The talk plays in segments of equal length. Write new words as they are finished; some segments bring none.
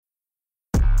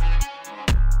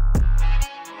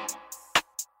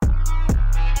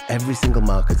every single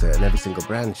marketer and every single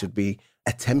brand should be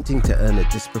attempting to earn a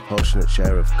disproportionate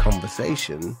share of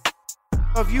conversation.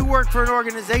 If you work for an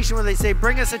organization where they say,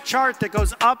 bring us a chart that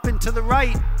goes up and to the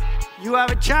right, you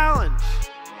have a challenge.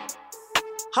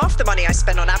 Half the money I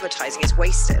spend on advertising is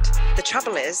wasted. The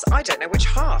trouble is, I don't know which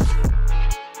half.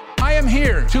 I am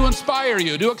here to inspire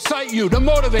you, to excite you, to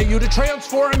motivate you, to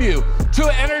transform you,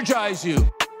 to energize you.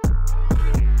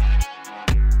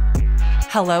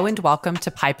 Hello and welcome to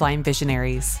Pipeline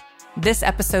Visionaries. This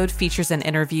episode features an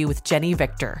interview with Jenny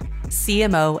Victor,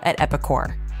 CMO at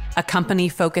Epicor, a company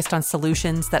focused on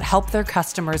solutions that help their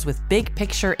customers with big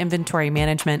picture inventory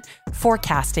management,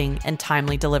 forecasting, and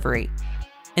timely delivery.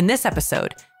 In this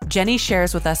episode, Jenny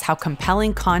shares with us how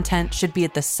compelling content should be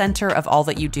at the center of all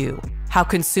that you do, how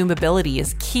consumability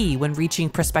is key when reaching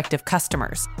prospective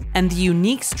customers, and the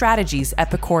unique strategies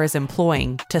Epicor is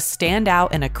employing to stand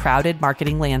out in a crowded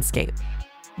marketing landscape.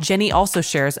 Jenny also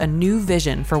shares a new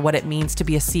vision for what it means to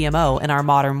be a CMO in our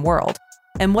modern world,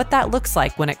 and what that looks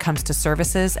like when it comes to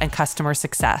services and customer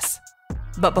success.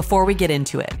 But before we get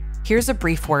into it, here's a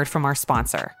brief word from our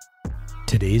sponsor.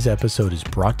 Today's episode is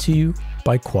brought to you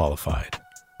by Qualified.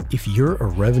 If you're a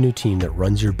revenue team that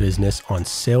runs your business on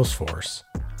Salesforce,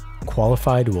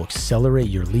 Qualified will accelerate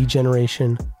your lead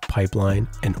generation, pipeline,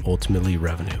 and ultimately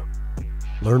revenue.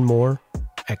 Learn more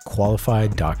at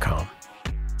qualified.com.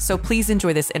 So please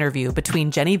enjoy this interview between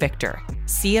Jenny Victor,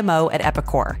 CMO at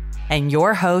Epicor, and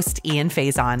your host, Ian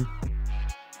Faison.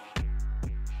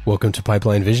 Welcome to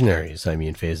Pipeline Visionaries. I'm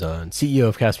Ian Faison, CEO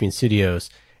of Caspian Studios,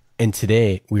 and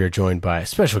today we are joined by a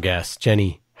special guest.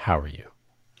 Jenny, how are you?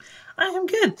 I am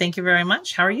good. Thank you very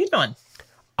much. How are you doing?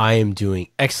 I am doing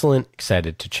excellent.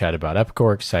 Excited to chat about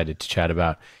Epicor, excited to chat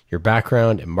about your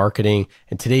background and marketing.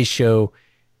 And today's show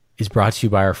is brought to you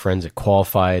by our friends at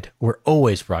Qualified. We're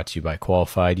always brought to you by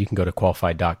Qualified. You can go to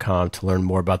qualified.com to learn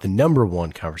more about the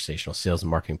 #1 conversational sales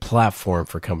and marketing platform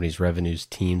for companies, revenues,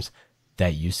 teams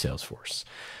that use Salesforce.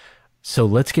 So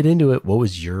let's get into it. What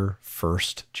was your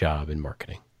first job in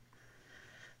marketing?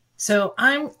 So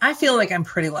I feel like I'm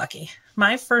pretty lucky.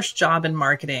 My first job in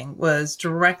marketing was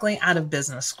directly out of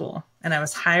business school, and I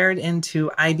was hired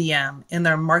into IBM in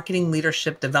their marketing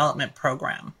leadership development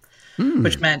program.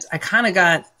 Which meant I kind of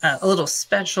got a little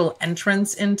special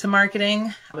entrance into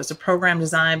marketing. It was a program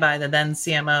designed by the then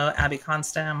CMO, Abby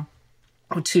Constam,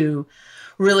 to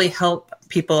really help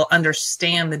people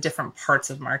understand the different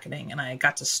parts of marketing. And I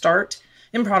got to start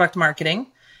in product marketing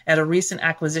at a recent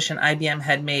acquisition IBM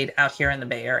had made out here in the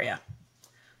Bay Area.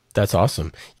 That's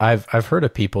awesome. I've heard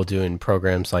of people doing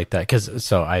programs like that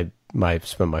because I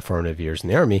spent my formative years in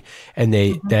the Army, and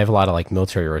they have a lot of like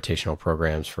military rotational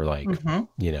programs for like,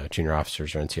 junior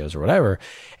officers or NCOs or whatever.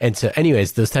 And so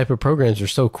anyways, those type of programs are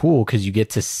so cool because you get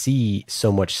to see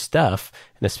so much stuff.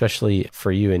 And especially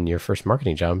for you in your first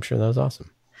marketing job, I'm sure that was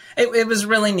awesome. It was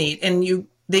really neat. And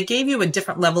they gave you a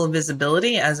different level of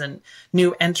visibility as a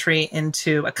new entry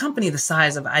into a company the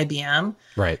size of IBM.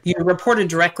 Right. You reported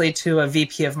directly to a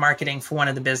VP of marketing for one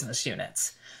of the business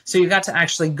units. So you got to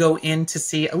actually go in to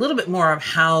see a little bit more of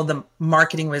how the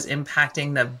marketing was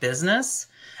impacting the business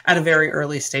at a very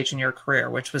early stage in your career,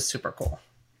 which was super cool.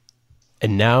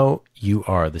 And now you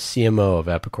are the CMO of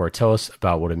Epicor. Tell us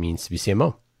about what it means to be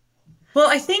CMO. Well,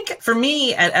 I think for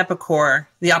me at Epicor,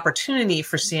 the opportunity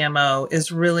for CMO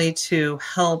is really to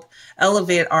help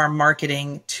elevate our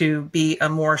marketing to be a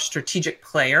more strategic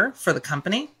player for the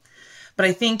company. But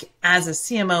I think as a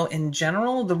CMO in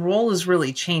general, the role is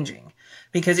really changing.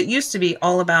 Because it used to be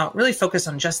all about really focus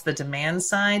on just the demand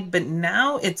side, but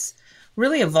now it's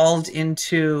really evolved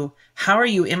into how are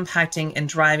you impacting and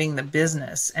driving the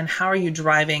business, and how are you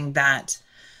driving that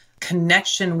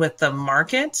connection with the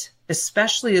market,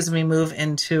 especially as we move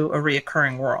into a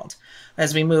reoccurring world.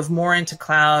 As we move more into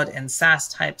cloud and SaaS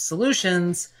type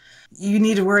solutions, you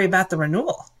need to worry about the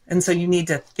renewal. And so you need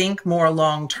to think more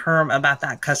long-term about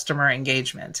that customer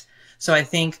engagement. So I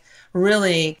think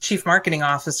really chief marketing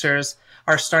officers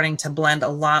are starting to blend a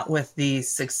lot with the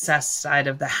success side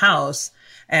of the house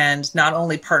and not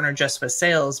only partner just with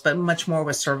sales, but much more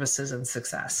with services and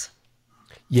success.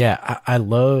 Yeah, I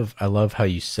love how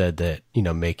you said that,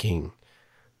 making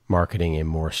marketing a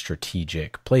more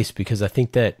strategic place, because I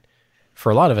think that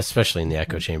for a lot of us, especially in the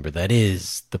echo chamber, that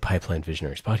is the Pipeline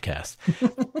Visionaries podcast,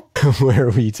 where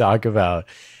we talk about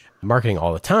marketing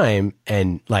all the time,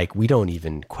 and like we don't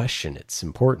even question its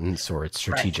importance or its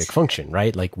strategic function,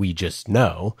 right? Like we just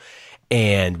know,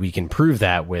 and we can prove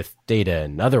that with data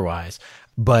and otherwise.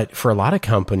 But for a lot of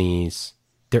companies,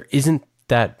 there isn't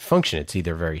that function. It's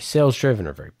either very sales driven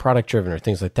or very product driven or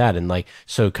things like that. And like,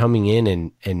 so coming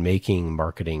in and making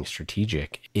marketing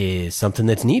strategic is something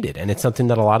that's needed. And it's something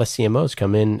that a lot of CMOs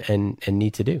come in and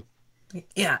need to do.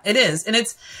 Yeah, it is. And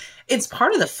it's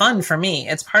part of the fun for me.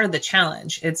 It's part of the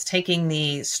challenge. It's taking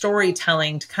the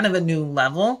storytelling to kind of a new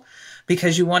level,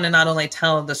 because you want to not only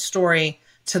tell the story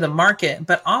to the market,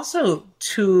 but also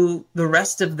to the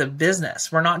rest of the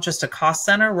business. We're not just a cost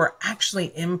center, we're actually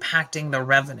impacting the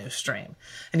revenue stream.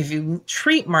 And if you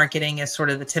treat marketing as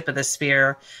sort of the tip of the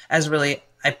spear, as really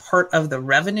a part of the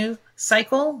revenue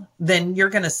cycle, then you're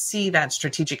going to see that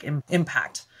strategic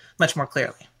impact much more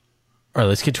clearly. All right,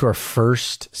 let's get to our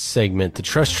first segment, the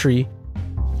trust tree.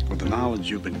 With the knowledge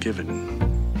you've been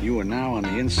given, you are now on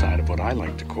the inside of what I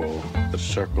like to call the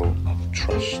circle of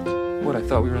trust. What, I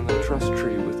thought we were in the trust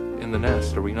tree in the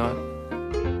nest, are we not?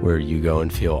 Where you go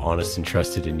and feel honest and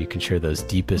trusted, and you can share those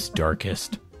deepest,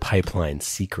 darkest pipeline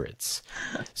secrets.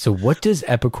 So what does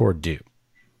Epicor do?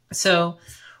 So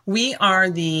we are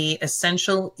the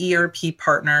essential ERP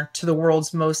partner to the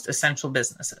world's most essential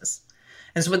businesses.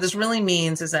 And so what this really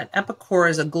means is that Epicor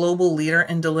is a global leader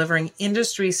in delivering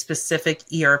industry-specific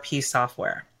ERP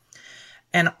software.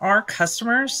 And our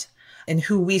customers and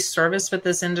who we service with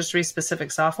this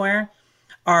industry-specific software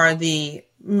are the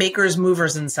makers,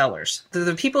 movers, and sellers. They're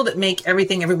the people that make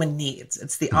everything everyone needs.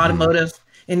 It's the automotive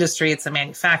industry, it's the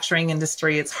manufacturing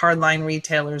industry, it's hardline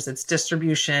retailers, it's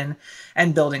distribution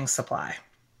and building supply.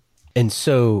 And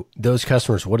so those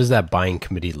customers, what does that buying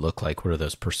committee look like? What do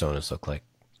those personas look like?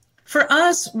 For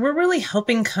us, we're really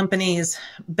helping companies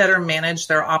better manage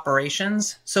their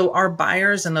operations. So our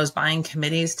buyers and those buying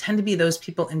committees tend to be those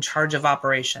people in charge of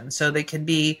operations. So they could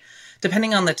be,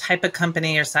 depending on the type of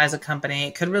company or size of company,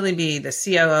 it could really be the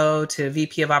COO to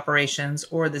VP of operations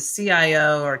or the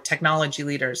CIO or technology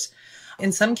leaders.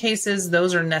 In some cases,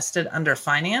 those are nested under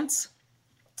finance.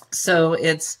 So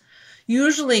it's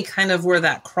usually kind of where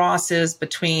that cross is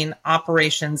between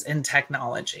operations and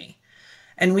technology.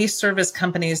 And we service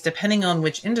companies, depending on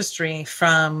which industry,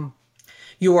 from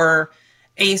your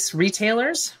ACE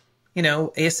retailers. You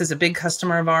know, ACE is a big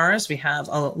customer of ours. We have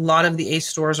a lot of the ACE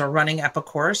stores are running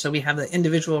Epicor. So we have the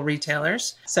individual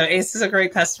retailers. So ACE is a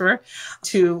great customer,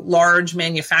 to large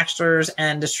manufacturers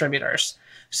and distributors.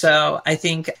 So I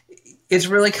think it's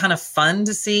really kind of fun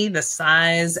to see the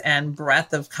size and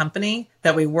breadth of company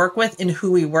that we work with and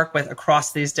who we work with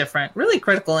across these different really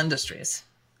critical industries.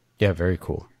 Yeah, very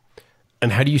cool.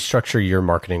 And how do you structure your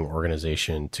marketing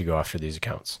organization to go after these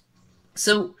accounts?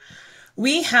 So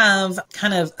we have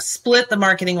kind of split the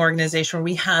marketing organization where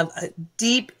we have a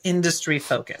deep industry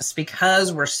focus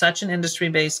because we're such an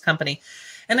industry-based company.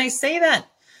 And I say that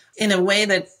in a way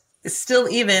that is still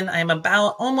even, I'm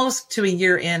about almost to a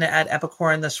year in at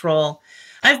Epicor in this role.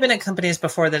 I've been at companies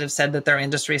before that have said that they're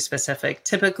industry specific.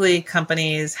 Typically,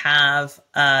 companies have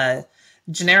a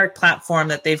generic platform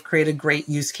that they've created great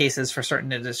use cases for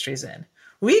certain industries in.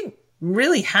 We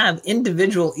really have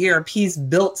individual ERPs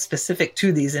built specific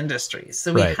to these industries.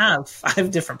 So we have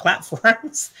 5 different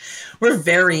platforms. We're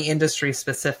very industry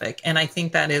specific. And I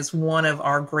think that is one of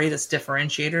our greatest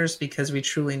differentiators because we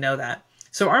truly know that.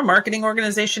 So our marketing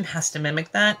organization has to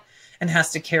mimic that and has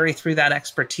to carry through that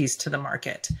expertise to the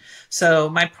market. So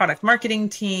my product marketing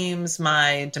teams,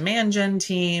 my demand gen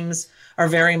teams are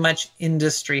very much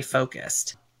industry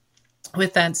focused.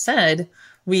 With that said,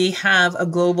 we have a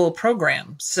global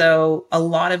program. So a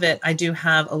lot of it, I do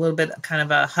have a little bit kind of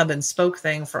a hub and spoke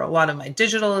thing for a lot of my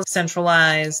digital is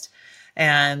centralized,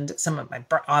 and some of my,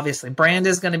 obviously brand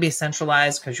is going to be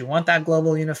centralized because you want that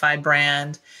global unified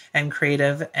brand, and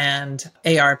creative and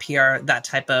AR, PR, that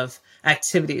type of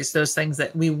activities. Those things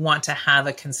that we want to have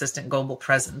a consistent global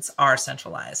presence are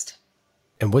centralized.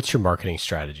 And what's your marketing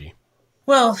strategy?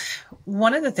 Well,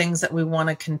 one of the things that we want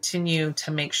to continue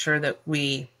to make sure that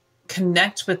we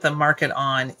connect with the market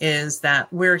on is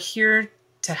that we're here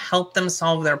to help them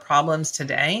solve their problems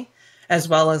today, as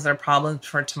well as their problems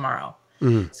for tomorrow.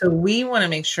 So we want to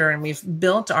make sure, and we've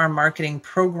built our marketing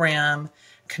program,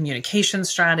 communication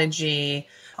strategy,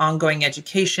 ongoing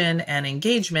education and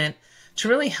engagement to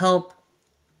really help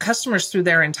customers through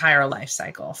their entire life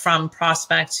cycle, from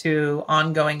prospect to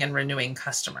ongoing and renewing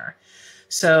customer.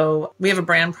 So we have a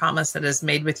brand promise that is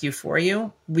made with you for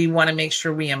you. We want to make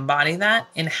sure we embody that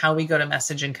in how we go to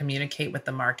message and communicate with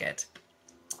the market.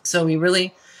 So we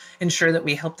really ensure that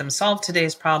we help them solve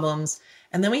today's problems.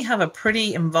 And then we have a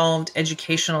pretty involved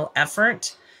educational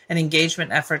effort and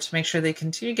engagement effort to make sure they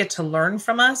continue to get to learn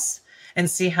from us and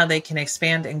see how they can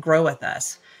expand and grow with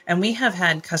us. And we have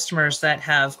had customers that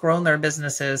have grown their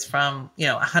businesses from,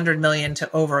 100 million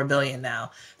to over $1 billion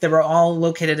now. They were all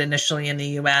located initially in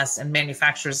the US, and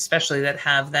manufacturers especially that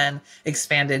have then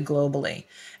expanded globally.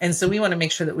 And so we want to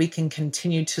make sure that we can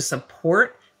continue to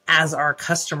support as our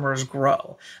customers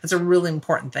grow. That's a really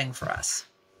important thing for us.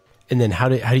 And then how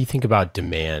do you think about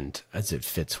demand as it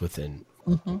fits within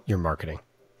your marketing?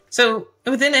 So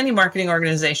within any marketing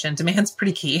organization, demand's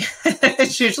pretty key.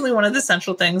 It's usually one of the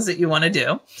central things that you want to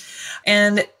do.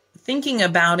 And thinking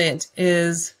about it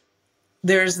is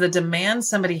there's the demand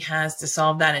somebody has to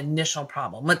solve that initial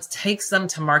problem. What takes them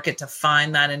to market to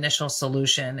find that initial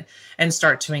solution and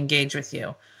start to engage with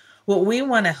you. What we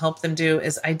want to help them do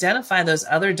is identify those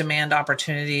other demand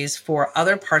opportunities for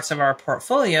other parts of our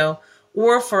portfolio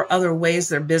or for other ways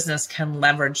their business can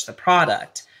leverage the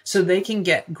product, so they can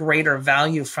get greater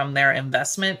value from their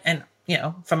investment and,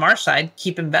 from our side,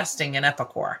 keep investing in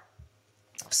Epicor.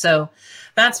 So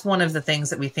that's one of the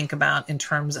things that we think about in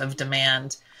terms of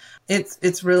demand.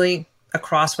 It's really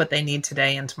across what they need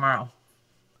today and tomorrow.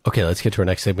 Okay, let's get to our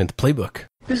next segment, the playbook.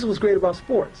 This is what's great about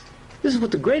sports. This is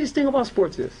what the greatest thing about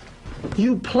sports is.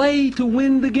 You play to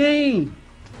win the game.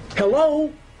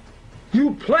 Hello?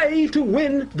 You play to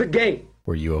win the game.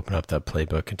 Where you open up that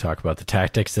playbook and talk about the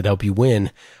tactics that help you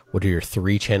win. What are your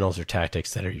 3 channels or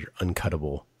tactics that are your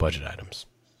uncuttable budget items?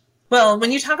 Well,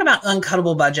 when you talk about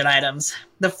uncuttable budget items,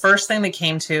 the first thing that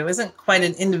came to isn't quite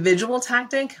an individual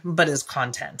tactic, but is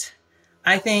content.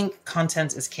 I think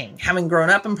content is king. Having grown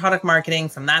up in product marketing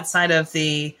from that side of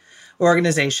the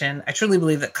organization, I truly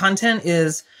believe that content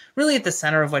is really at the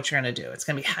center of what you're going to do. It's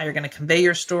going to be how you're going to convey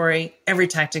your story. Every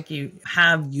tactic you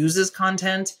have uses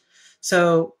content.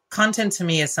 So content to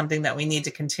me is something that we need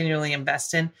to continually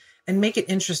invest in and make it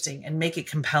interesting and make it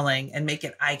compelling and make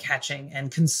it eye-catching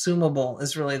and consumable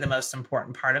is really the most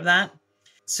important part of that.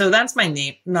 So that's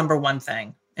my number one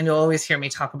thing. And you'll always hear me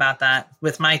talk about that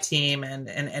with my team and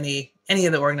any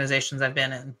of the organizations I've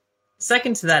been in.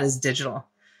 Second to that is digital.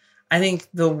 I think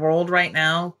the world right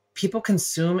now, people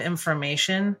consume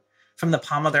information from the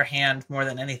palm of their hand more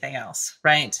than anything else,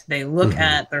 right? They look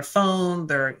at their phone,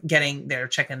 they're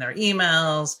checking their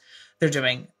emails, they're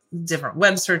doing different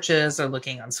web searches, they're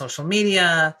looking on social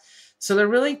media. So they're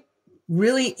really,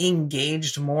 really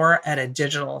engaged more at a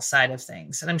digital side of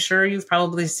things. and I'm sure you've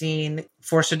probably seen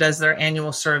Forrester does their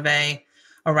annual survey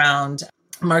around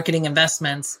marketing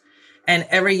investments. And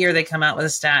every year they come out with a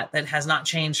stat that has not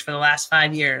changed for the last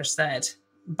 5 years, that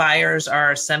buyers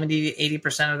are 70 to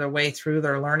 80% of their way through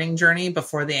their learning journey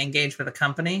before they engage with a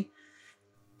company.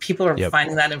 People are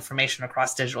finding that information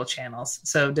across digital channels.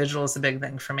 So digital is a big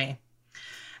thing for me.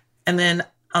 And then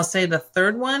I'll say the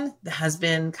third one that has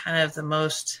been kind of the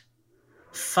most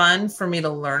fun for me to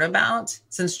learn about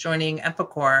since joining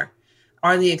Epicor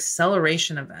are the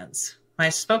acceleration events. I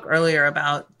spoke earlier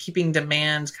about keeping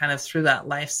demand kind of through that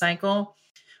life cycle.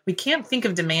 We can't think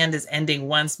of demand as ending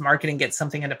once marketing gets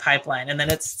something into pipeline and then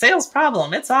it's sales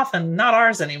problem. It's often not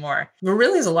ours anymore. There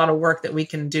really is a lot of work that we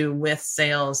can do with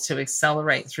sales to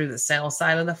accelerate through the sales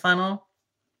side of the funnel.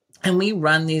 And we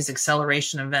run these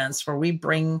acceleration events where we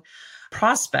bring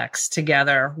prospects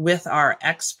together with our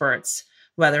experts,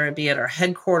 whether it be at our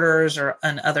headquarters or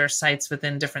on other sites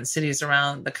within different cities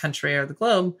around the country or the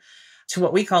globe, to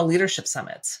what we call leadership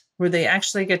summits, where they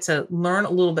actually get to learn a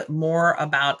little bit more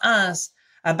about us,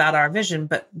 about our vision,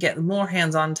 but get more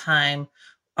hands-on time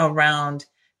around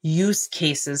use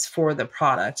cases for the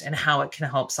product and how it can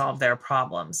help solve their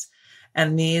problems.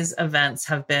 And these events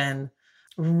have been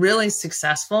really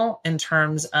successful in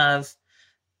terms of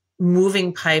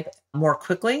moving pipe more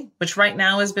quickly, which right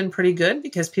now has been pretty good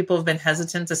because people have been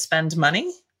hesitant to spend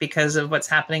money because of what's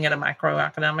happening at a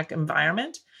macroeconomic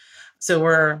environment. So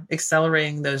we're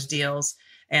accelerating those deals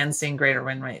and seeing greater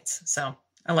win rates. So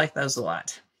I like those a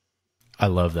lot. I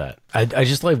love that. I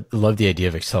just love the idea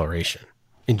of acceleration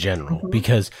in general,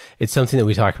 because it's something that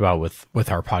we talk about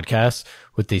with our podcast,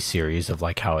 with this series of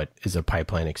like how it is a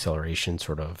pipeline acceleration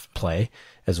sort of play,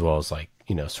 as well as like,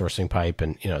 sourcing pipe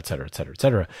and, et cetera, et cetera, et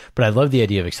cetera. But I love the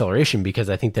idea of acceleration because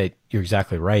I think that you're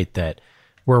exactly right that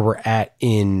where we're at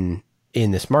in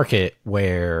this market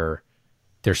where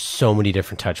there's so many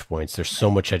different touch points. There's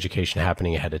so much education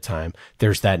happening ahead of time.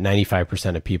 There's that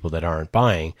 95% of people that aren't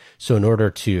buying. So in order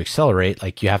to accelerate,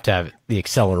 like you have to have the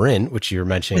accelerant, which you're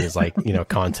mentioning is like,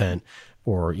 content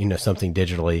or, something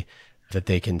digitally that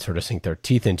they can sort of sink their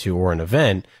teeth into, or an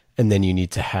event. And then you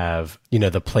need to have,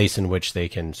 the place in which they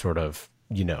can sort of,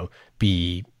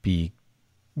 be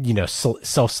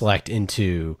self-select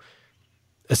into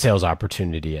a sales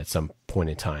opportunity at some point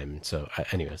in time. So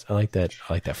anyways, I like that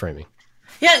framing.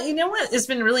 Yeah, you know what has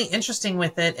been really interesting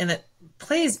with it, and it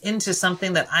plays into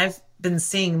something that I've been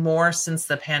seeing more since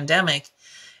the pandemic,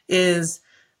 is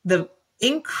the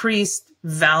increased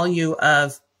value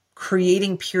of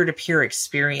creating peer-to-peer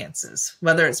experiences,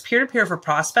 whether it's peer-to-peer for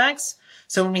prospects.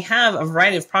 So when we have a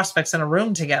variety of prospects in a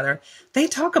room together, they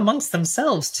talk amongst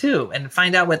themselves too and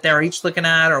find out what they're each looking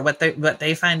at, or what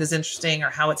they find is interesting, or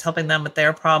how it's helping them with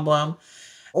their problem.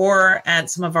 Or at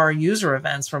some of our user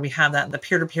events where we have that, the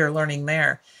peer-to-peer learning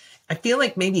there. I feel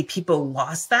like maybe people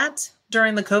lost that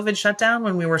during the COVID shutdown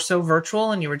when we were so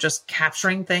virtual and you were just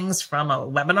capturing things from a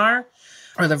webinar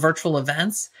or the virtual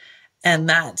events. And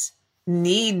that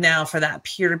need now for that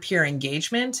peer-to-peer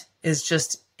engagement is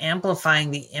just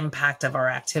amplifying the impact of our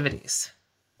activities.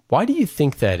 Why do you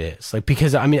think that is? Like,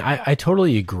 because I mean, I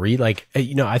totally agree. Like,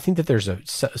 you know, I think that there's a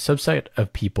subset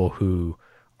of people who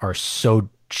are so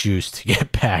juiced to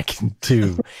get back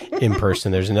to in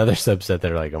person. There's another subset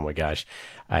that are like, oh my gosh,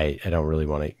 I don't really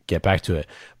want to get back to it.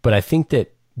 But I think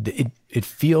that it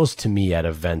feels to me at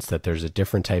events that there's a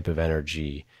different type of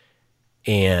energy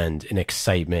and an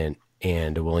excitement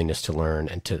and a willingness to learn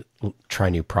and to try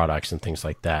new products and things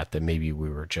like that, that maybe we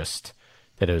were just,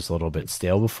 that it was a little bit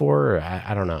stale before, or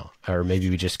I don't know, or maybe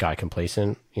we just got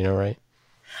complacent, you know, right?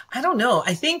 I don't know.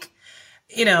 I think,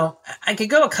 you know, I could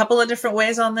go a couple of different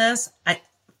ways on this. I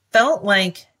felt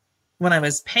like when I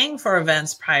was paying for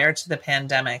events prior to the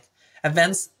pandemic,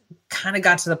 events kind of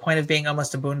got to the point of being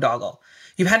almost a boondoggle.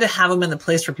 You had to have them in the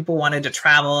place where people wanted to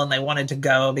travel and they wanted to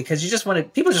go, because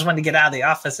people just wanted to get out of the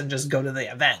office and just go to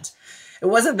the event. It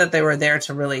wasn't that they were there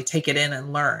to really take it in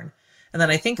and learn. And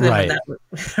then I think that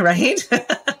right. Right.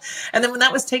 And then when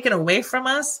that was taken away from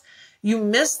us, you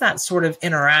miss that sort of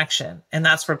interaction. And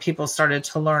that's where people started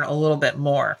to learn a little bit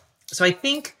more. So I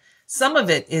think some of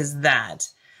it is that.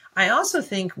 I also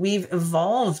think we've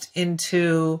evolved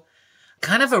into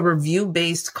kind of a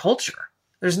review-based culture.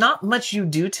 There's not much you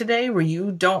do today where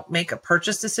you don't make a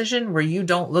purchase decision, where you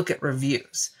don't look at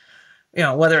reviews. You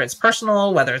know, whether it's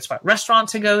personal, whether it's what restaurant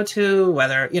to go to,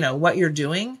 whether, you know, what you're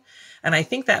doing. And I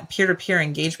think that peer-to-peer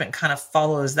engagement kind of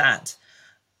follows that,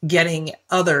 getting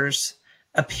others'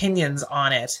 opinions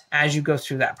on it as you go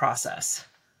through that process.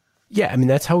 Yeah, I mean,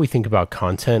 that's how we think about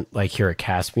content, like here at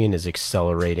Caspian, is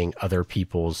accelerating other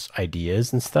people's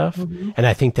ideas and stuff. Mm-hmm. And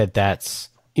I think that that's,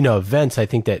 you know, events, I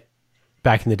think that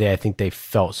back in the day, I think they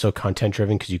felt so content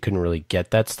driven because you couldn't really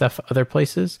get that stuff other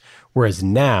places. Whereas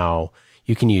now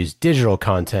you can use digital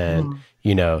content,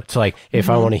 you know, to like, if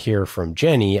I want to hear from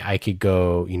Jenny, I could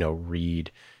go, you know,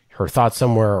 read her thoughts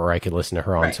somewhere, or I could listen to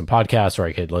her on some podcasts, or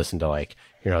I could listen to like,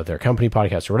 you know, their company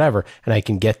podcast or whatever. And I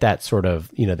can get that sort of,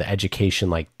 you know, the education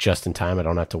like just in time. I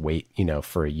don't have to wait, you know,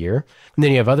 for a year. And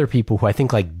then you have other people who I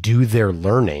think like do their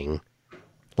learning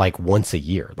like once a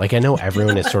year. Like I know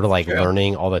everyone is sort of like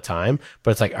learning all the time,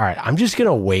 but it's like, all right, I'm just going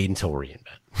to wait until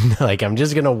reInvent. Like I'm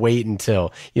just going to wait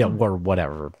until, you know, or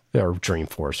whatever, or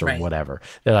Dreamforce or whatever.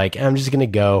 They're like, I'm just going to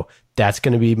go, that's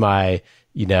going to be my,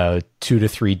 you know, 2 to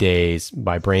 3 days,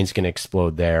 my brain's going to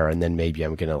explode there. And then maybe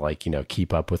I'm going to like, you know,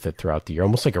 keep up with it throughout the year,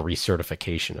 almost like a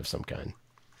recertification of some kind.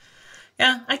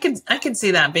 Yeah, I could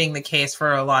see that being the case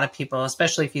for a lot of people,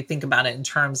 especially if you think about it in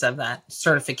terms of that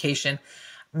certification.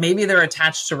 Maybe they're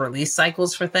attached to release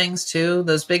cycles for things too.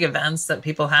 Those big events that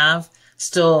people have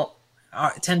still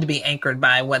tend to be anchored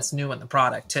by what's new in the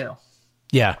product too.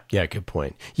 Yeah, good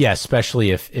point. Yeah,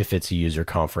 especially if it's a user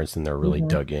conference and they're really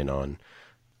dug in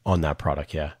on that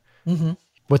product. Yeah. Mm-hmm.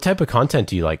 What type of content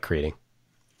do you like creating?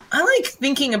 I like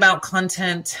thinking about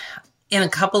content in a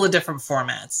couple of different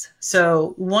formats.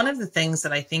 So one of the things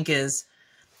that I think is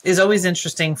always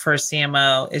interesting for a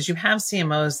CMO is you have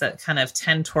CMOs that kind of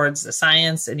tend towards the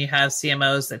science, and you have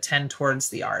CMOs that tend towards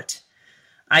the art.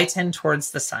 I tend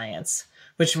towards the science,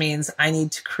 which means I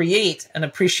need to create an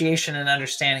appreciation and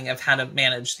understanding of how to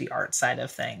manage the art side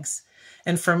of things.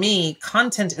 And for me,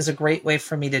 content is a great way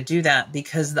for me to do that,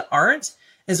 because the art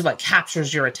is what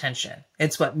captures your attention.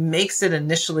 It's what makes it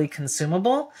initially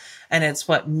consumable, and it's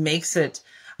what makes it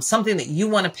something that you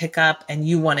want to pick up and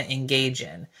you want to engage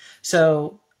in.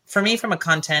 So for me, from a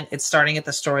content, it's starting at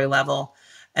the story level.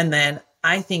 And then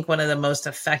I think one of the most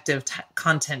effective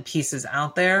content pieces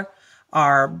out there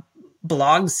are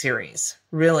blog series,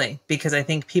 really, because I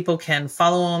think people can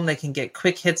follow them. They can get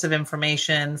quick hits of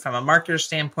information. From a marketer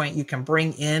standpoint, you can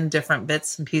bring in different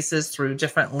bits and pieces through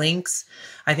different links.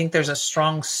 I think there's a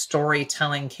strong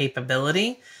storytelling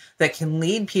capability that can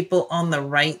lead people on the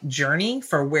right journey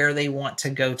for where they want to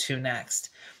go to next.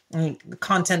 I mean, the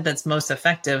content that's most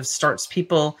effective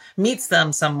meets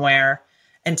them somewhere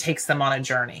and takes them on a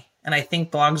journey. And I think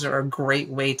blogs are a great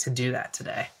way to do that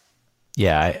today.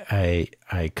 Yeah,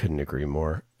 I couldn't agree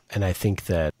more. And I think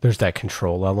that there's that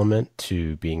control element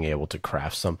to being able to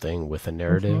craft something with a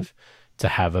narrative to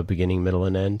have a beginning, middle,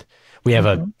 and end. We have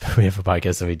a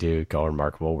podcast that we do called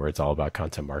Remarkable, where it's all about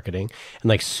content marketing. And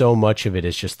like so much of it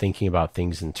is just thinking about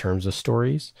things in terms of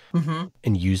stories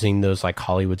and using those like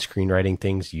Hollywood screenwriting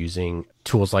things, using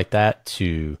tools like that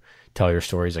to tell your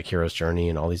stories, like Hero's Journey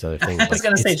and all these other things. I was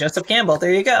going to say Joseph Campbell.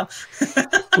 There you go.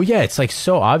 Well, yeah, it's like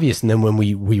so obvious. And then when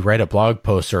we write a blog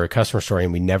post or a customer story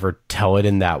and we never tell it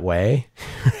in that way,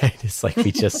 right? It's like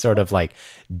we just sort of like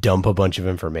dump a bunch of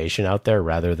information out there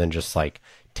rather than just like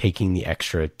taking the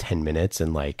extra 10 minutes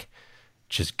and like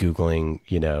just Googling,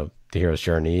 the Hero's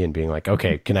Journey and being like,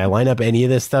 okay, can I line up any of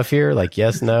this stuff here? Like,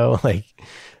 yes, no, like,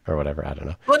 or whatever. I don't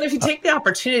know. Well, if you take the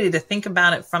opportunity to think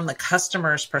about it from the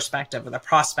customer's perspective or the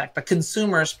prospect, the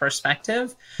consumer's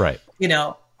perspective, right?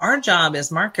 Our job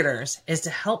as marketers is to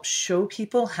help show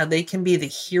people how they can be the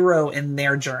hero in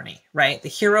their journey, right? The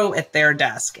hero at their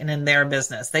desk and in their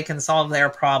business. They can solve their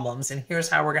problems. And here's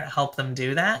how we're going to help them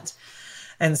do that.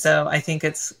 And so I think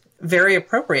it's very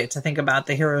appropriate to think about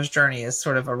the hero's journey as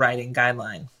sort of a writing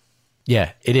guideline.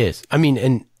 Yeah, it is. I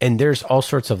mean, and there's all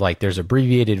sorts of like, there's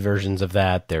abbreviated versions of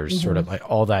that. There's sort of like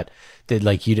all that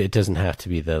like it doesn't have to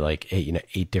be the like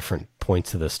 8 different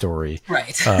points of the story.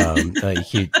 Right.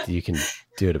 You can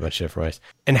do it a bunch of different ways.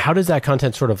 And how does that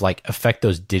content sort of like affect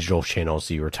those digital channels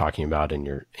that you were talking about in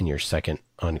your second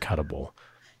Uncuttable?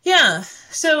 Yeah.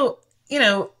 So,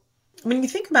 when you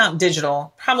think about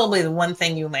digital, probably the one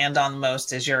thing you land on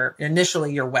most is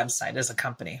initially your website as a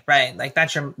company, right? Like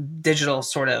that's your digital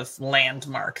sort of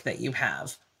landmark that you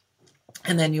have.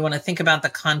 And then you want to think about the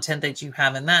content that you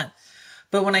have in that.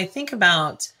 But when I think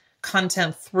about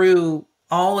content through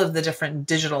all of the different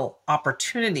digital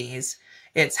opportunities,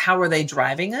 it's how are they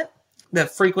driving it? The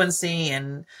frequency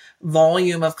and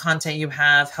volume of content you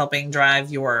have helping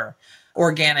drive your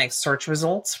organic search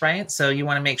results, right? So you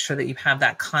want to make sure that you have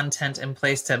that content in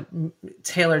place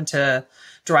tailored to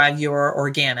drive your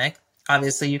organic.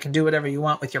 Obviously, you can do whatever you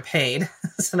want with your paid.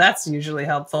 So that's usually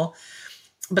helpful.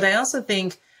 But I also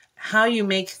think how you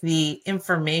make the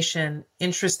information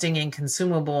interesting and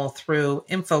consumable through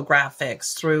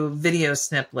infographics, through video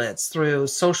snippets, through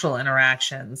social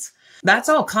interactions. That's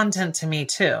all content to me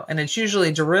too. And it's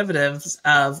usually derivatives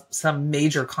of some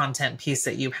major content piece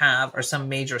that you have or some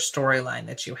major storyline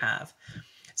that you have.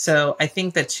 So I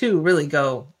think the two really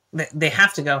they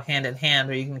have to go hand in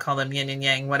hand, or you can call them yin and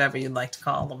yang, whatever you'd like to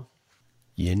call them.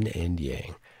 Yin and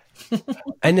yang.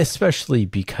 And especially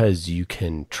because you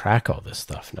can track all this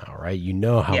stuff now, right? You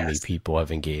know how many people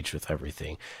have engaged with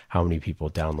everything, how many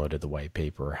people downloaded the white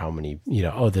paper, how many,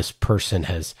 this person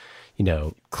has,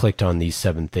 clicked on these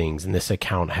 7 things, and this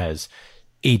account has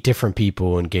 8 different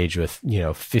people engaged with,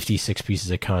 56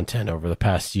 pieces of content over the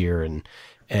past year.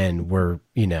 And we're,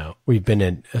 we've been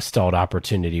in a stalled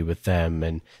opportunity with them.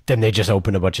 And then they just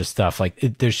open a bunch of stuff. Like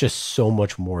there's just so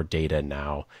much more data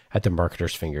now at the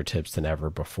marketer's fingertips than ever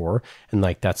before. And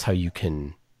like, that's how you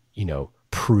can,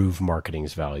 prove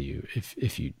marketing's value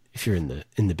if you're in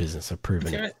the business of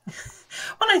proving it.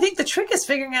 Well, I think the trick is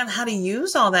figuring out how to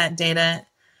use all that data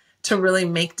to really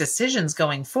make decisions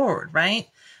going forward, right?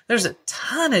 There's a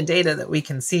ton of data that we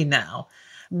can see now.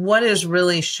 What is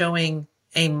really showing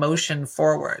a motion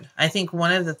forward? I think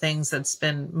one of the things that's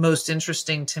been most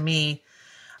interesting to me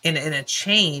in a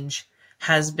change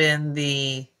has been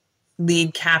the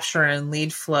lead capture and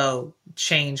lead flow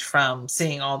change from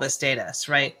seeing all this data,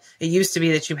 right? It used to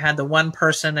be that you had the one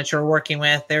person that you're working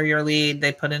with, they're your lead,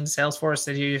 they put in Salesforce,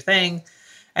 they do your thing,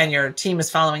 and your team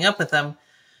is following up with them.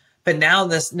 But now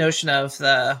this notion of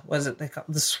the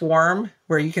swarm,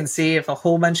 where you can see if a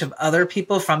whole bunch of other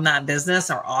people from that business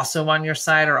are also on your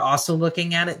site or also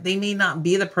looking at it. They may not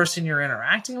be the person you're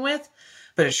interacting with,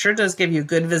 but it sure does give you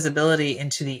good visibility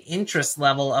into the interest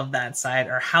level of that site,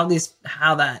 or how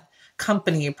that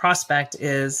company prospect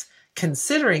is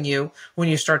considering you when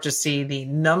you start to see the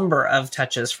number of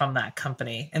touches from that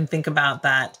company, and think about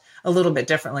that a little bit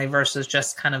differently versus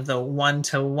just kind of the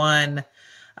one-to-one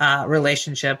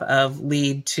relationship of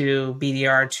lead to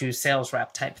BDR to sales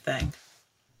rep type thing.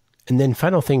 And then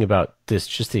final thing about this,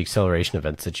 just the acceleration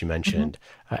events that you mentioned,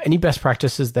 any best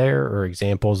practices there or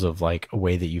examples of like a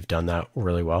way that you've done that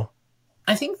really well?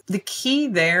 I think the key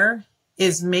there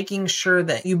is making sure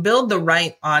that you build the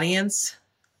right audience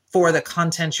for the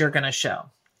content you're going to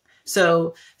show.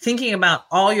 So thinking about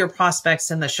all your prospects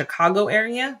in the Chicago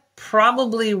area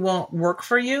probably won't work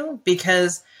for you,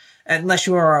 because unless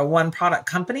you are a one product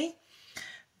company,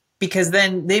 because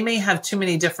then they may have too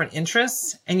many different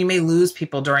interests and you may lose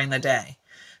people during the day.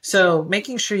 So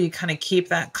making sure you kind of keep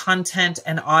that content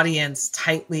and audience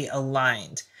tightly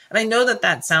aligned. And I know that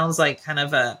that sounds like kind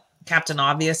of a Captain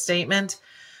Obvious statement,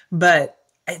 but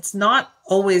it's not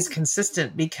always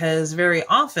consistent because very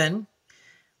often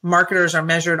marketers are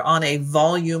measured on a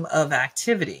volume of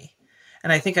activity.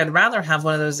 And I think I'd rather have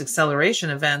one of those acceleration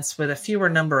events with a fewer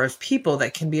number of people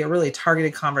that can be a really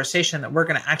targeted conversation that we're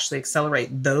going to actually accelerate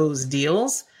those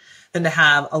deals than to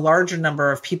have a larger number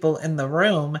of people in the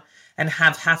room and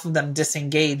have half of them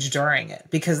disengage during it,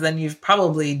 because then you've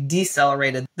probably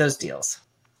decelerated those deals.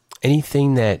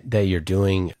 Anything that you're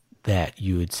doing that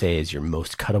you would say is your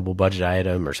most cuttable budget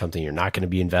item, or something you're not going to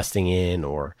be investing in,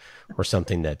 or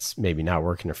something that's maybe not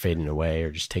working or fading away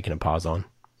or just taking a pause on?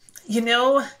 You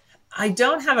know, I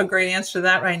don't have a great answer to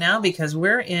that right now because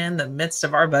we're in the midst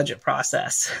of our budget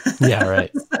process. Yeah,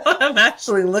 right. So I'm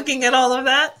actually looking at all of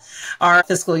that. Our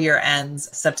fiscal year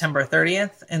ends September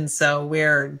 30th. And so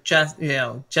we're just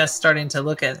starting to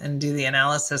look at and do the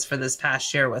analysis for this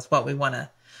past year with what we want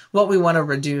to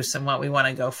reduce and what we want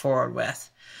to go forward with.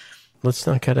 Let's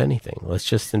not cut anything. Let's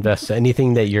just invest.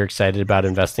 Anything that you're excited about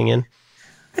investing in?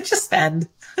 Just spend.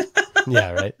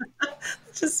 Yeah, right.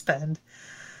 Just spend.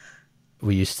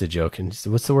 We used to joke, and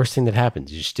what's the worst thing that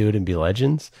happens? You just do it and be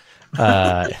legends.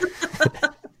 That's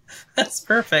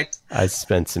perfect. I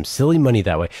spent some silly money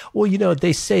that way. Well,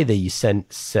 they say that you set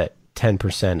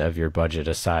 10% of your budget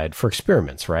aside for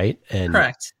experiments, right? And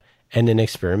correct. And an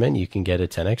experiment, you can get a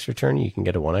 10x return, you can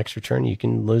get a 1x return, you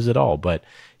can lose it all. But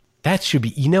that should be,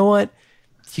 you know what?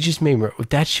 You just made me,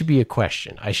 that should be a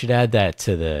question. I should add that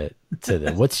to the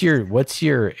what's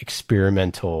your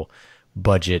experimental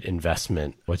budget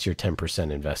investment? What's your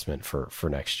 10% investment for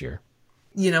next year?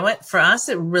 You know what? For us,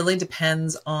 it really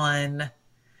depends on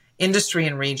industry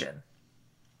and region.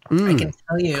 I can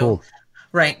tell you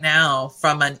right now,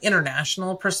 from an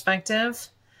international perspective,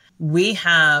 we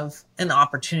have an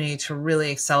opportunity to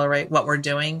really accelerate what we're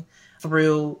doing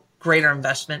through greater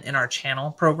investment in our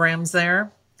channel programs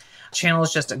there. Channel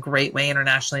is just a great way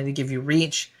internationally to give you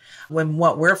reach. When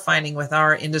what we're finding with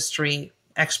our industry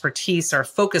expertise, our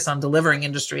focus on delivering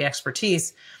industry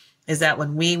expertise, is that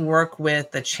when we work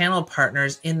with the channel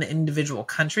partners in the individual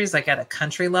countries, like at a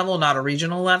country level, not a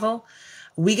regional level,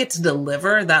 we get to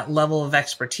deliver that level of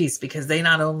expertise because they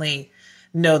not only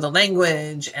know the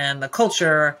language and the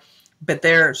culture, but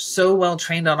they're so well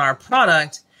trained on our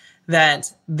product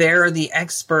that they're the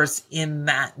experts in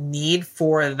that need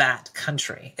for that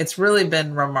country. It's really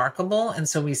been remarkable. And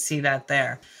so we see that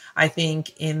there. I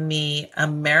think in the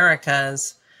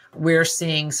Americas, we're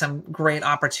seeing some great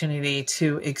opportunity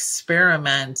to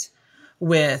experiment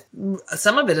with,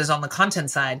 some of it is on the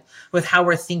content side, with how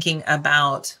we're thinking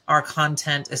about our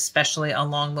content, especially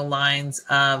along the lines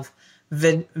of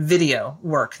video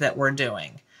work that we're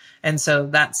doing. And so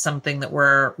that's something that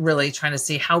we're really trying to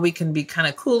see how we can be kind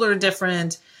of cooler,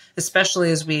 different,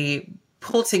 especially as we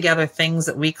pull together things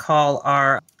that we call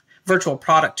our virtual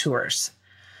product tours.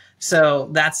 So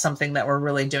that's something that we're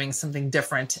really doing something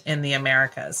different in the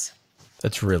Americas.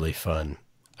 That's really fun.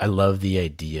 I love the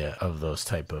idea of those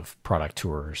type of product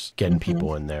tours, getting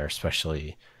people in there,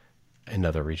 especially in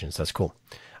other regions. That's cool.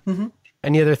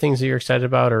 Any other things that you're excited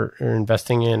about or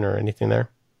investing in or anything there?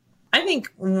 I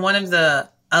think one of the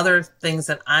other things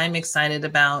that I'm excited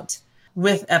about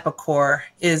with Epicor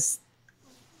is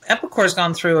Epicor's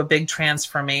gone through a big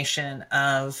transformation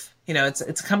of, it's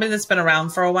a company that's been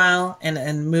around for a while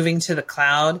and moving to the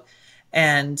cloud,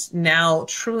 and now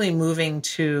truly moving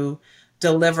to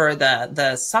deliver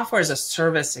the software as a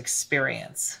service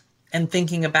experience and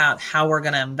thinking about how we're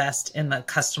going to invest in the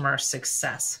customer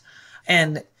success.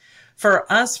 And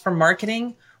for us, for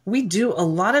marketing, we do a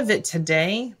lot of it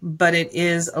today, but it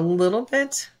is a little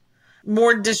bit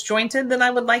more disjointed than I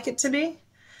would like it to be.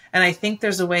 And I think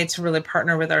there's a way to really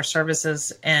partner with our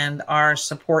services and our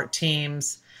support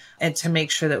teams and to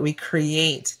make sure that we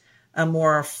create a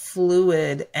more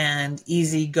fluid and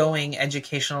easygoing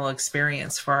educational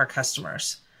experience for our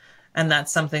customers. And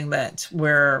that's something that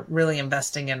we're really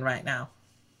investing in right now.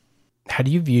 How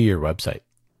do you view your website?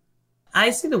 I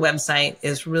see the website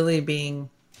as really being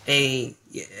a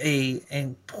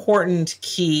important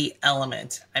key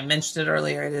element. I mentioned it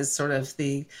earlier. It is sort of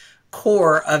the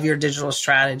core of your digital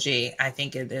strategy. I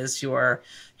think it is your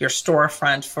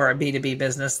storefront for a B2B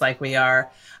business like we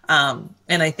are. And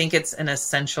I think it's an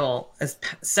essential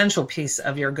piece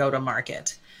of your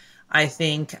go-to-market. I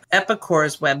think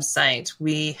Epicor's website,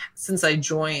 since I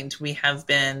joined, we have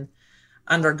been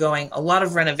undergoing a lot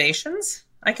of renovations,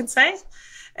 I can say.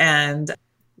 And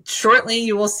shortly,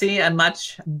 you will see a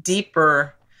much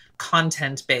deeper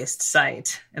content-based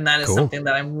site. And that is something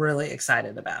that I'm really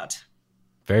excited about.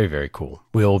 Very, very cool.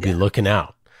 We'll be looking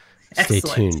out. Stay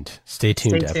tuned. Stay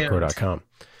tuned to epicor.com.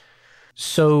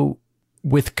 So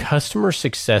with customer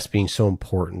success being so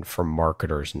important for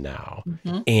marketers now,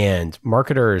 and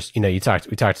marketers, we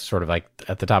talked sort of like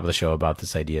at the top of the show about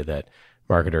this idea that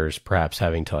marketers perhaps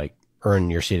having to like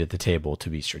earn your seat at the table to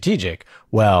be strategic.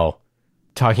 Well,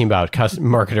 talking about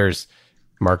marketers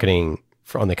marketing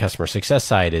on the customer success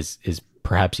side is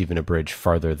perhaps even a bridge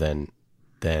farther than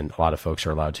a lot of folks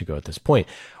are allowed to go at this point.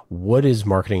 What is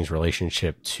marketing's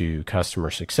relationship to customer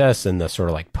success and the sort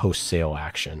of like post-sale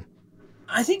action?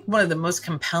 I think one of the most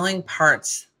compelling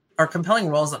parts or compelling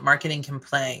roles that marketing can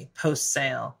play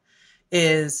post-sale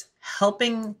is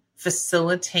helping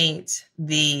facilitate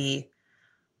the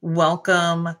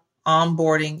welcome,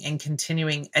 onboarding, and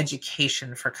continuing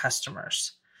education for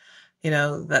customers.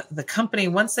 The company,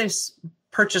 once they've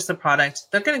purchased the product,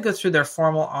 they're going to go through their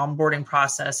formal onboarding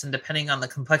process. And depending on the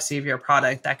complexity of your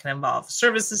product, that can involve a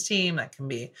services team, that can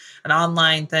be an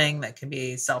online thing, that can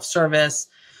be self-service.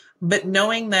 But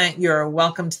knowing that you're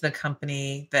welcome to the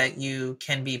company, that you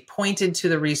can be pointed to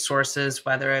the resources,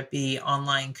 whether it be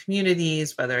online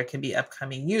communities, whether it can be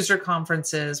upcoming user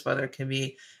conferences, whether it can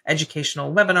be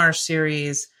educational webinar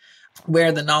series,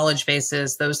 where the knowledge base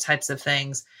is, those types of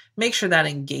things. Make sure that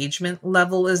engagement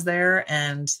level is there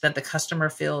and that the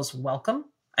customer feels welcome,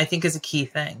 I think is a key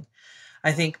thing.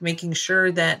 I think making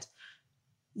sure that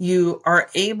you are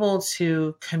able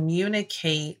to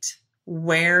communicate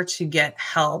where to get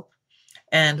help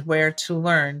and where to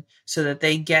learn so that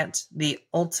they get the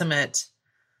ultimate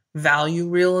value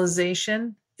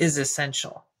realization is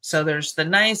essential. So there's the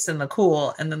nice and the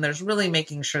cool, and then there's really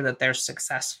making sure that they're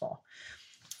successful.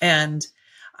 And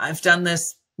I've done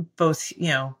this both,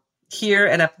 here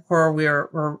at Epicor,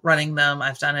 we're running them.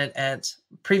 I've done it at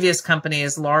previous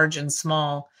companies, large and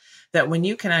small, that when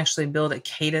you can actually build a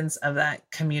cadence of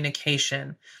that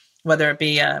communication, whether it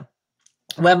be a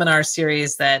webinar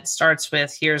series that starts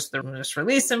with, here's the newest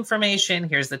release information,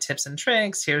 here's the tips and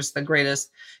tricks, here's the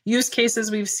greatest use cases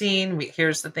we've seen,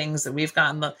 here's the things that we've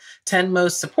gotten the 10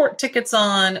 most support tickets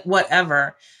on,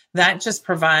 whatever. That just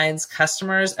provides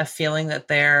customers a feeling that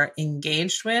they're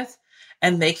engaged with,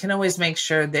 and they can always make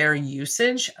sure their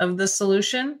usage of the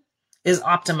solution is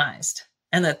optimized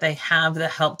and that they have the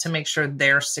help to make sure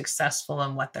they're successful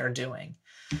in what they're doing.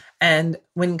 And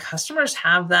when customers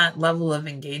have that level of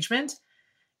engagement,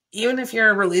 even if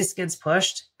your release gets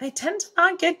pushed, they tend to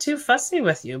not get too fussy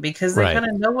with you because they kind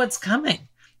of know what's coming.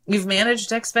 You've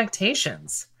managed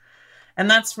expectations. And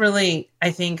that's really,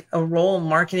 I think, a role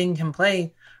marketing can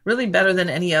play really better than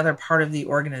any other part of the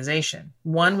organization.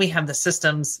 One, we have the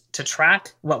systems to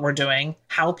track what we're doing,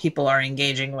 how people are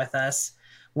engaging with us,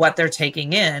 what they're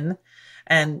taking in.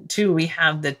 And two, we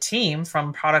have the team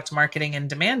from product marketing and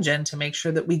demand gen to make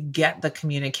sure that we get the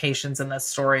communications and the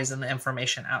stories and the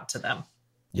information out to them.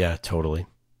 Yeah, totally.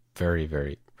 Very,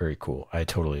 very, very cool. I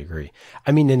totally agree.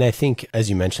 I mean, and I think, as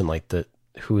you mentioned, like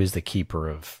who is the keeper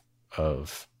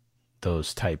of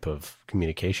those type of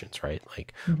communications, right?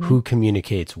 Like who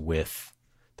communicates with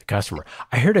the customer?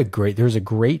 I heard there was a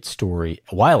great story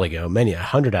a while ago,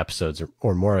 100 episodes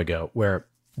or more ago, where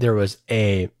there was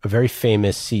a very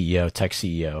famous CEO, tech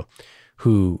CEO,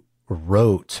 who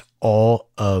wrote all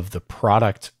of the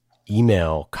product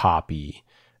email copy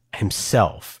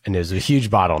himself, and it was a huge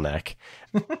bottleneck.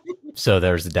 So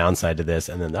there's the downside to this,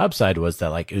 and then the upside was that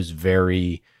like it was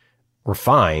very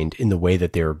refined in the way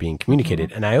that they were being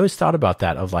communicated. And I always thought about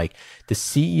that, of like the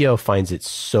CEO finds it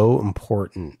so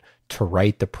important to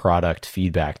write the product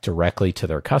feedback directly to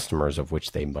their customers, of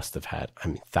which they must have had,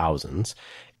 thousands.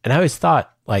 And I always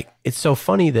thought, like, it's so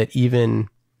funny that even,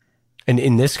 and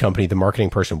in this company, the marketing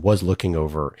person was looking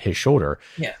over his shoulder,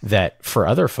 that for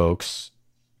other folks,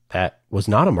 that was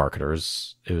not a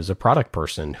marketer. It was a product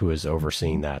person who was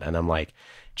overseeing that. And I'm like,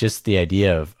 just the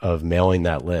idea of mailing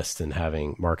that list and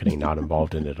having marketing not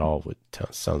involved in it at all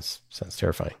sounds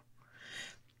terrifying.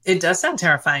 It does sound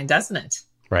terrifying, doesn't it?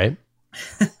 Right?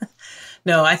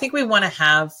 No, I think we want to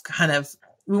have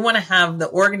the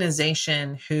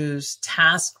organization who's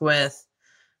tasked with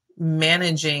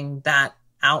managing that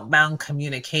outbound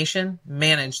communication,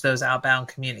 manage those outbound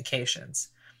communications.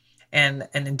 And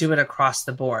do it across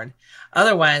the board.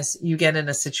 Otherwise, you get in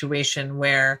a situation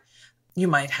where you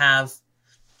might have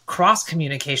cross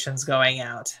communications going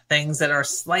out, things that are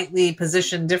slightly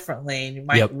positioned differently. You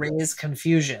might raise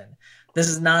confusion.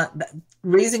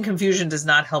 Raising confusion does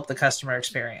not help the customer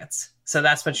experience. So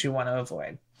that's what you want to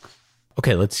avoid.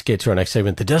 Okay, let's get to our next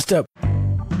segment, the dust up.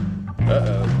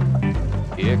 Uh-oh.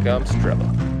 Here comes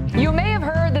trouble. You may have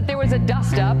heard that there was a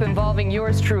dust-up involving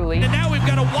yours truly. And now we've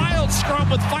got a wild scrum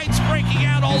with fights breaking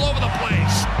out all over the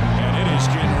place. And it is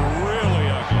getting really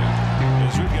ugly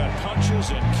as we've got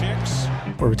punches and kicks.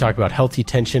 where we talk about healthy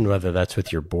tension, whether that's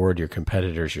with your board, your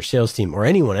competitors, your sales team, or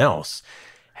anyone else.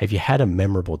 Have you had a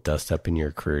memorable dust up in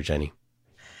your career, Jenny?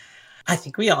 I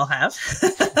think we all have.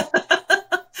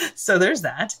 So there's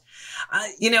that.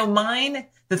 Mine,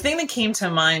 the thing that came to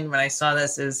mind when I saw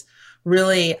this is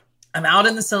really, I'm out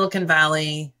in the Silicon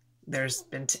Valley. There's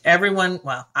been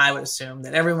I would assume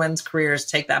that everyone's careers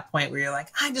take that point where you're like,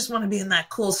 I just want to be in that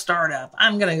cool startup.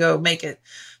 I'm going to go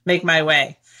make my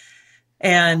way.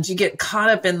 And you get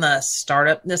caught up in the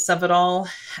startupness of it all.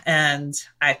 And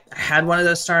I had one of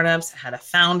those startups. I had a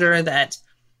founder that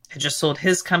had just sold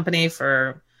his company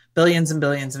for billions and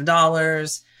billions of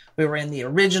dollars. We were in the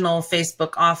original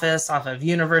Facebook office off of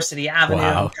University Avenue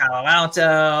in Palo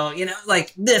Alto.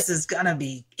 This is going to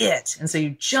be it. And so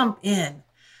you jump in.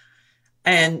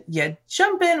 And you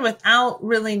jump in without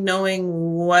really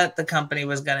knowing what the company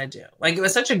was going to do. It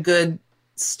was such a good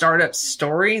startup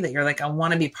story that you're like, I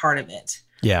want to be part of it.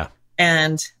 Yeah.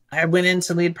 And I went in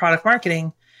to lead product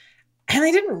marketing, and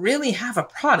they didn't really have a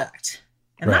product.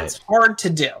 And that's hard to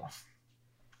do.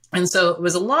 And so it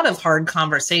was a lot of hard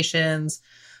conversations,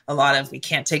 a lot of, we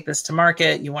can't take this to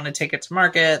market. You want to take it to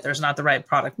market. There's not the right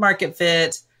product market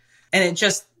fit. And it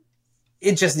just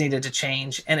needed to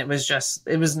change. And it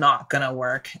was not going to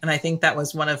work. And I think that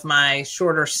was one of my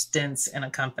shorter stints in a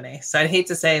company. So I'd hate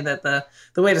to say that the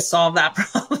way to solve that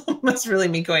problem was really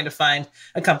me going to find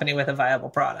a company with a viable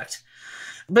product.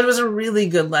 But it was a really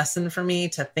good lesson for me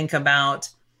to think about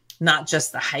not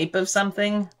just the hype of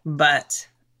something, but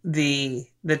the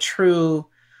true,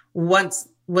 what's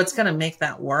going to make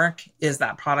that work is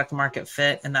that product market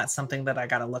fit. And that's something that I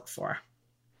got to look for.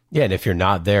 Yeah, and if you're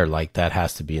not there, that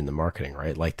has to be in the marketing,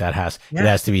 right? It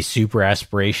has to be super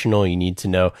aspirational. You need to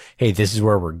know, hey, this is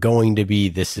where we're going to be.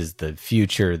 This is the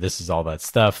future. This is all that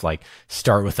stuff.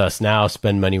 Start with us now,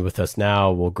 spend money with us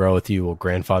now. We'll grow with you. We'll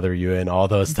grandfather you in. All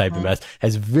those type of mess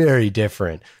is very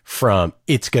different from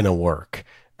it's going to work.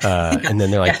 And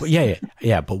then they're like,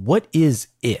 yeah, but what is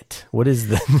it? What is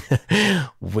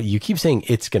what you keep saying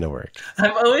it's going to work?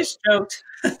 I've always joked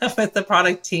with the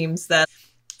product teams that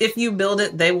if you build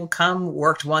it, they will come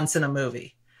worked once in a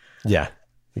movie. Yeah,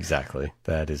 exactly.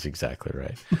 That is exactly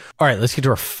right. All right, let's get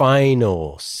to our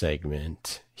final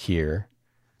segment here.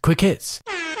 Quick hits.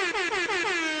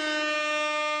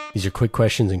 These are quick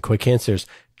questions and quick answers,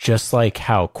 just like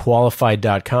how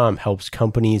qualified.com helps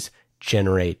companies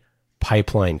generate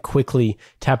pipeline quickly.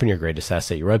 Tap in your greatest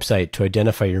asset, your website, to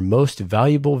identify your most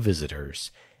valuable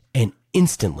visitors and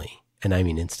instantly, and I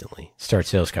mean instantly, start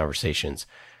sales conversations.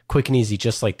 Quick and easy,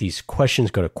 just like these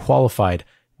questions. Go to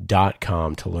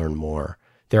qualified.com to learn more.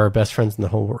 They're our best friends in the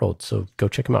whole world, so go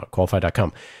check them out,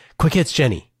 qualified.com. Quick hits,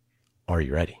 Jenny. Are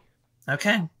you ready?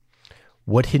 Okay.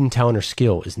 What hidden talent or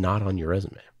skill is not on your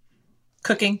resume?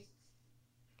 Cooking.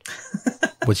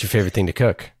 What's your favorite thing to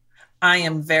cook? I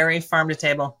am very farm to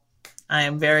table. I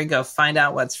am very go find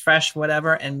out what's fresh,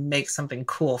 whatever, and make something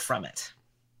cool from it.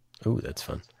 Ooh, that's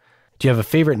fun. Do you have a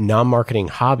favorite non-marketing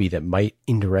hobby that might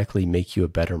indirectly make you a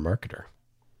better marketer?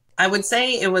 I would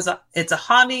say it's a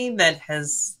hobby that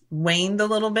has waned a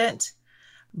little bit,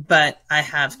 but I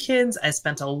have kids. I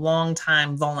spent a long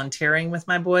time volunteering with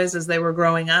my boys as they were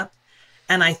growing up.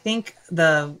 And I think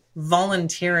the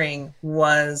volunteering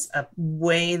was a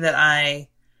way that I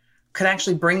could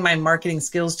actually bring my marketing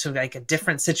skills to a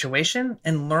different situation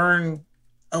and learn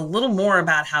a little more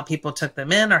about how people took them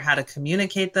in or how to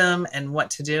communicate them and what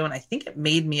to do. And I think it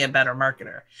made me a better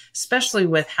marketer, especially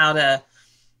with how to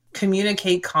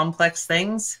communicate complex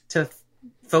things to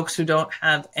folks who don't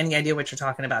have any idea what you're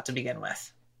talking about to begin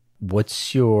with.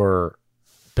 What's your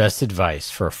best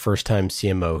advice for a first-time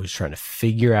CMO who's trying to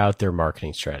figure out their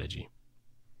marketing strategy?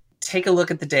 Take a look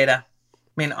at the data. I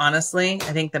mean, honestly,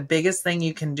 I think the biggest thing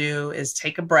you can do is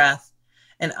take a breath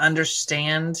and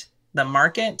understand the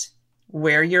market,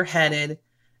 where you're headed,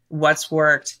 what's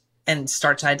worked, and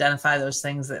start to identify those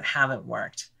things that haven't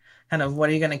worked. Kind of what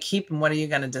are you going to keep and what are you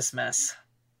going to dismiss?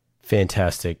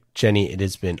 Fantastic. Jenny, it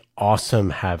has been awesome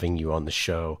having you on the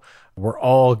show. We're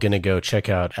all going to go check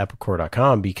out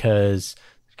epicor.com because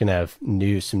it's going to have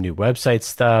some new website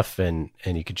stuff and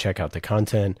you can check out the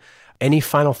content. Any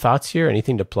final thoughts here?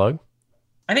 Anything to plug?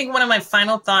 I think one of my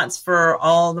final thoughts for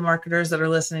all the marketers that are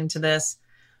listening to this,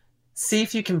 see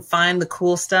if you can find the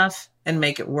cool stuff and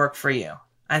make it work for you.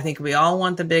 I think we all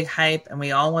want the big hype and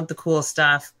we all want the cool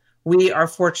stuff. We are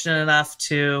fortunate enough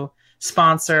to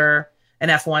sponsor an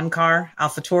F1 car,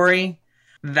 AlphaTauri.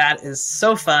 That is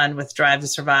so fun with Drive to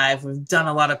Survive. We've done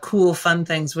a lot of cool, fun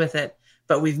things with it,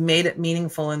 but we've made it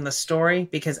meaningful in the story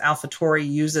because AlphaTauri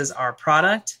uses our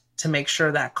product to make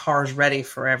sure that car's ready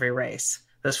for every race.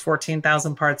 Those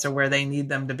 14,000 parts are where they need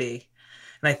them to be.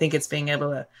 And I think it's being able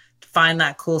to find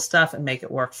that cool stuff and make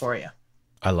it work for you.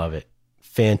 I love it.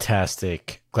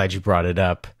 Fantastic. Glad you brought it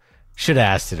up. Should have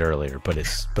asked it earlier, but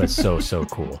it's so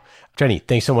cool. Jenny,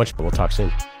 thanks so much. We'll talk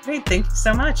soon. Great. Thank you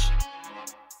so much.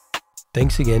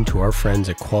 Thanks again to our friends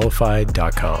at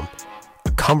Qualified.com,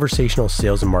 a conversational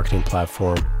sales and marketing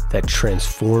platform that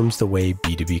transforms the way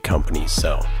B2B companies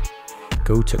sell.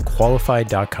 Go to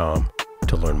Qualified.com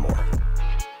to learn more.